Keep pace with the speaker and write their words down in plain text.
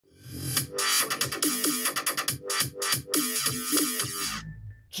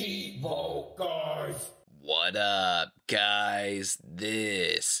What up, guys?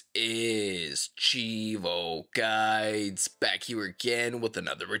 This is Cheevo Guides back here again with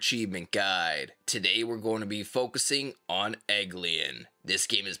another achievement guide. Today we're going to be focusing on Egglien. This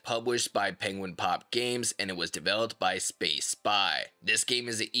game is published by Penguin Pop Games and it was developed by Spacespy. This game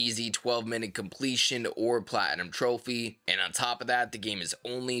is an easy 12-minute completion or platinum trophy, and on top of that, the game is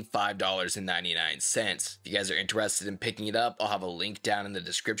only $5.99. If you guys are interested in picking it up, I'll have a link down in the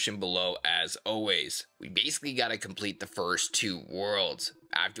description below as always. We basically got to complete the first two worlds.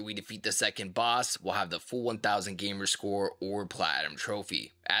 After we defeat the second boss, we'll have the full 1000 gamer score or platinum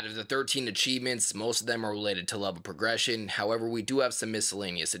trophy. Out of the 13 achievements, most of them are related to level progression. However, we do have some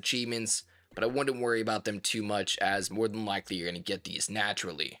miscellaneous achievements, but I wouldn't worry about them too much as more than likely you're going to get these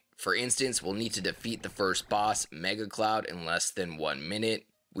naturally. For instance, we'll need to defeat the first boss, Mega Cloud, in less than 1 minute.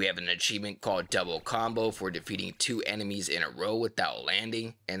 We have an achievement called Double Combo for defeating 2 enemies in a row without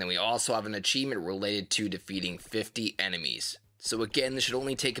landing. And then we also have an achievement related to defeating 50 enemies. So again, this should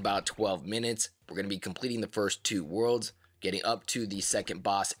only take about 12 minutes. We're going to be completing the first 2 worlds, getting up to the second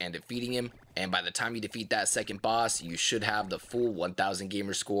boss and defeating him. And by the time you defeat that second boss, you should have the full 1000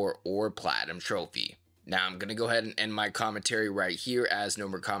 gamer score or platinum trophy. Now I'm going to go ahead and end my commentary right here as no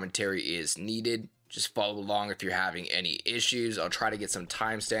more commentary is needed. Just follow along if you're having any issues. I'll try to get some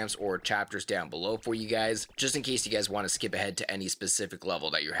timestamps or chapters down below for you guys, just in case you guys want to skip ahead to any specific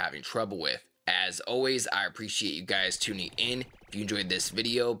level that you're having trouble with. As always, I appreciate you guys tuning in. If you enjoyed this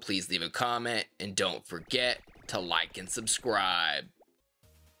video, please leave a comment and don't forget to like and subscribe.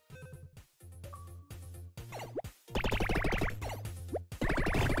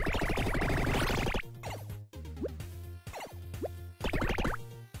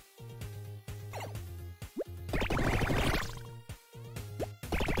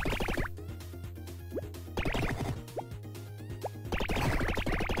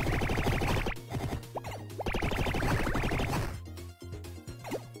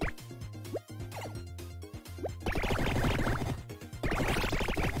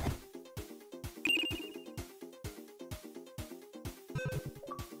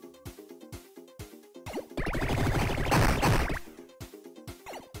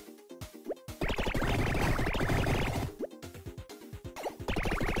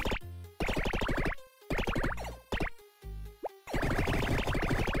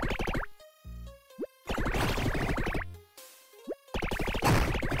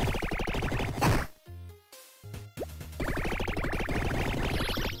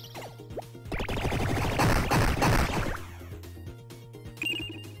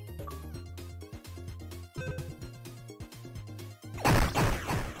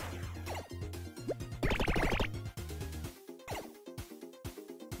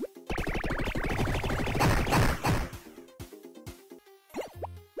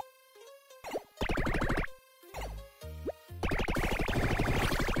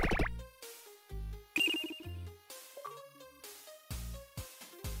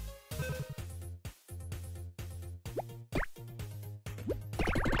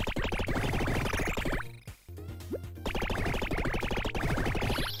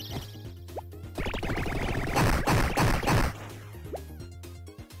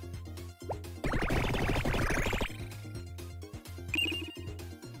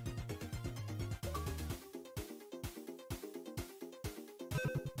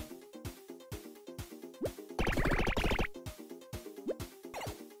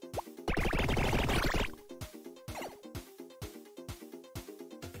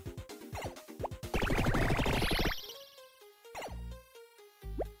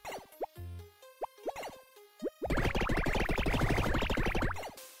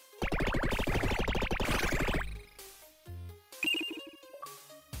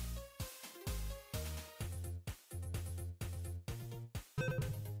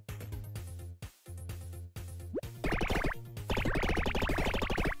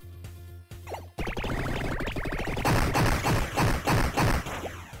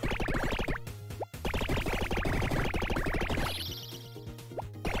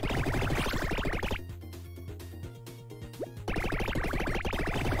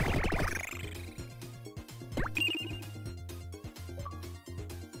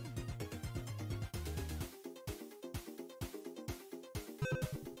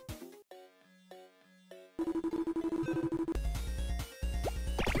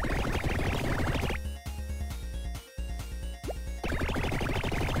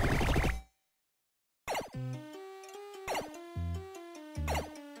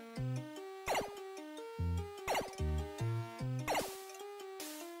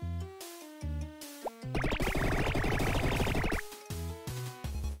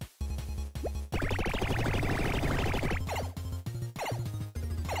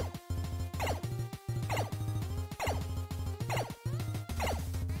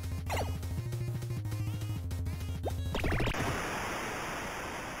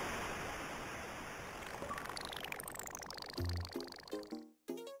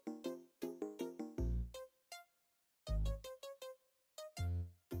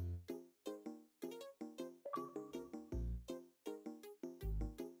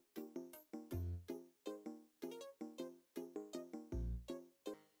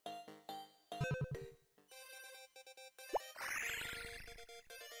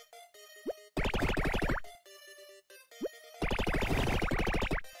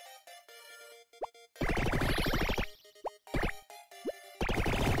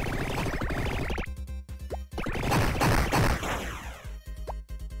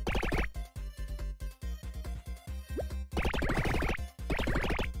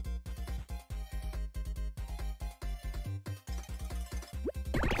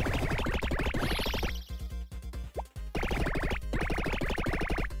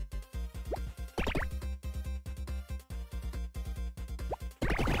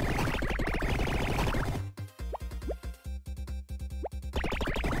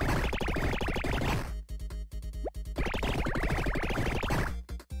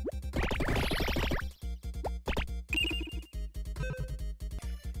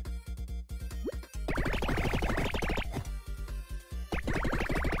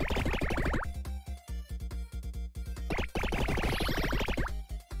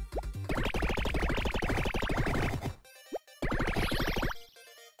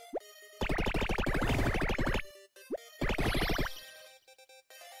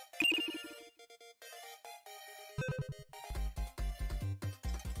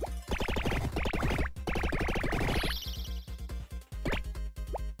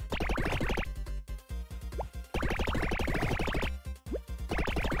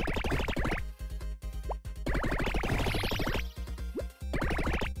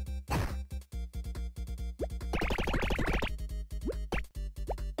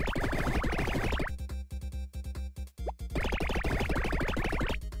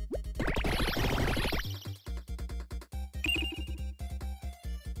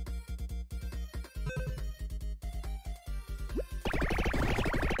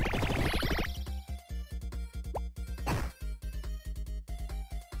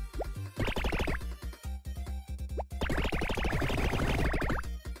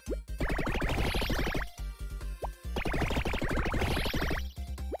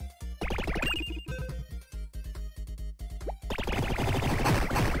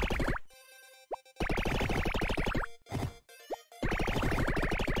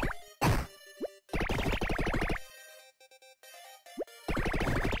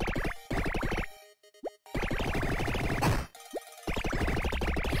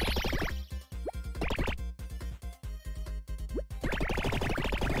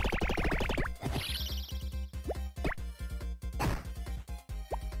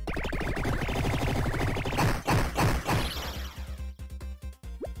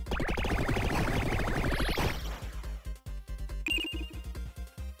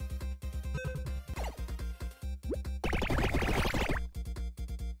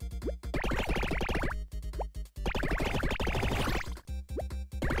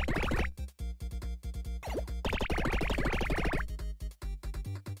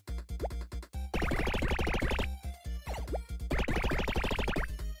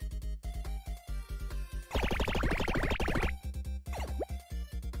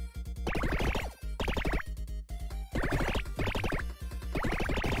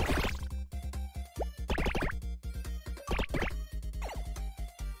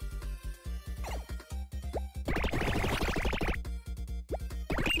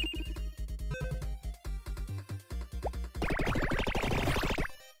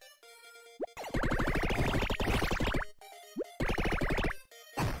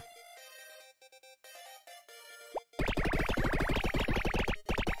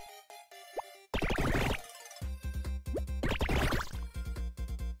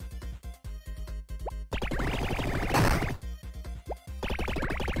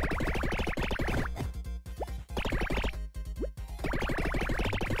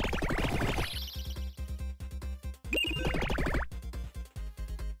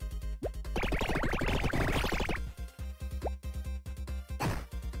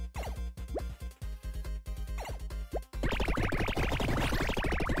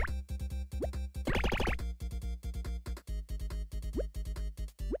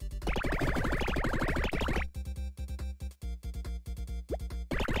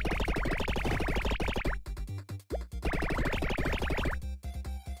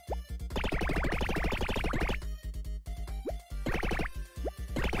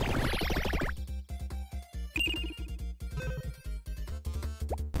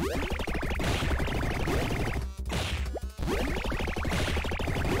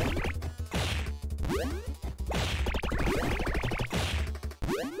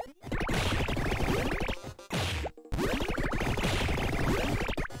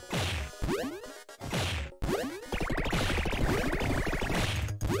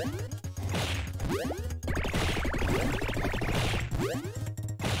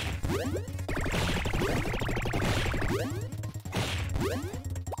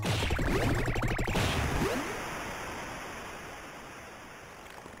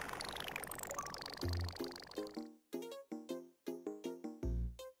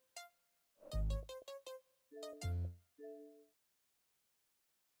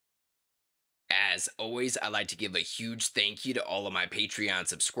 As always, I'd like to give a huge thank you to all of my Patreon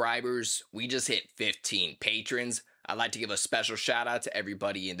subscribers. We just hit 15 patrons. I'd like to give a special shout out to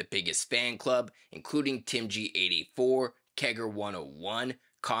everybody in the biggest fan club, including TimG84, Kegger101,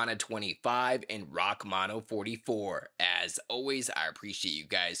 Kana25, and Rockmono44. As always, I appreciate you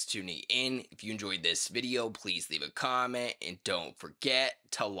guys tuning in. If you enjoyed this video, please leave a comment, and don't forget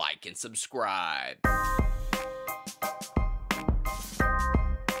to like and subscribe.